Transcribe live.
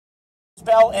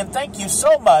Bell, and thank you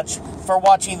so much for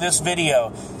watching this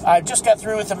video. I just got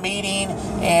through with a meeting,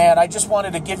 and I just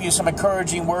wanted to give you some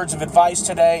encouraging words of advice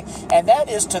today, and that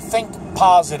is to think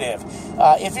positive.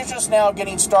 If you're just now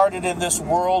getting started in this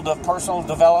world of personal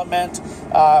development,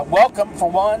 welcome for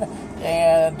one,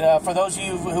 and for those of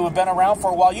you who have been around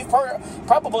for a while, you've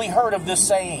probably heard of this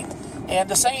saying, and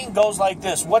the saying goes like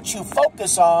this: what you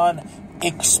focus on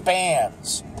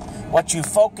expands. What you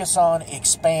focus on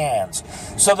expands.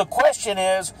 So the question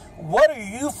is, what are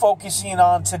you focusing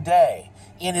on today?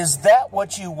 And is that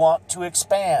what you want to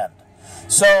expand?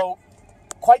 So,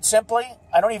 quite simply,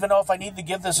 I don't even know if I need to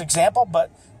give this example,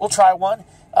 but we'll try one.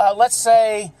 Let's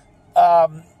say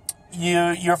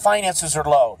your finances are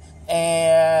low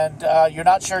and you're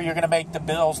not sure you're going to make the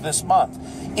bills this month.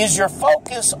 Is your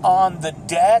focus on the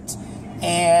debt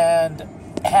and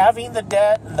having the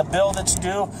debt and the bill that's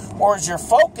due, or is your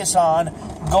focus on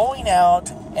going out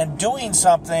and doing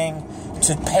something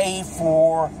to pay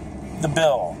for the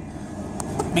bill?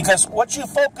 Because what you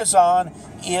focus on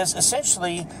is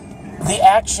essentially the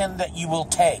action that you will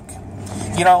take.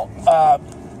 You know, a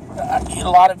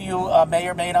lot of you may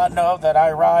or may not know that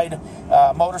I ride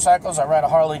motorcycles. I ride a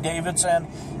Harley Davidson,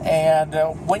 and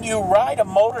when you ride a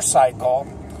motorcycle,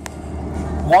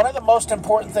 one of the most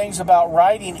important things about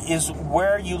riding is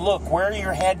where you look, where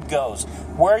your head goes.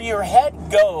 Where your head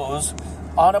goes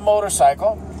on a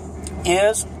motorcycle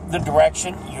is the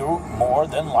direction you more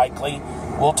than likely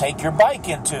will take your bike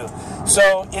into.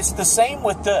 So it's the same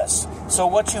with this. So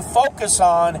what you focus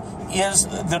on is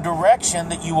the direction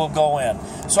that you will go in.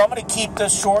 So I'm going to keep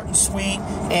this short and sweet,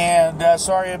 and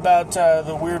sorry about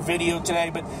the weird video today,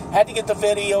 but had to get the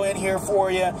video in here for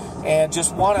you, and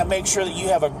just want to make sure that you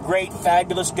have a great,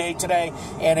 fabulous day today,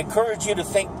 and encourage you to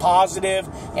think positive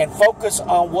and focus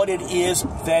on what it is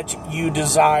that you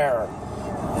desire,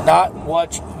 not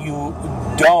what you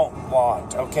don't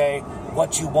want, okay?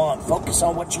 What you want. Focus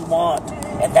on what you want,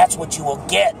 and that's what you will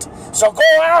get. So go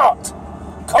out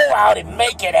and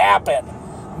make it happen.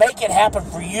 Make it happen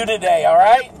for you today, all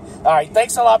right? All right,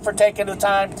 thanks a lot for taking the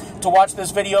time to watch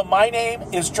this video. My name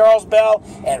is Charles Bell,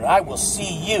 and I will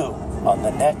see you on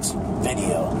the next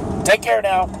video. Take care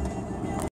now.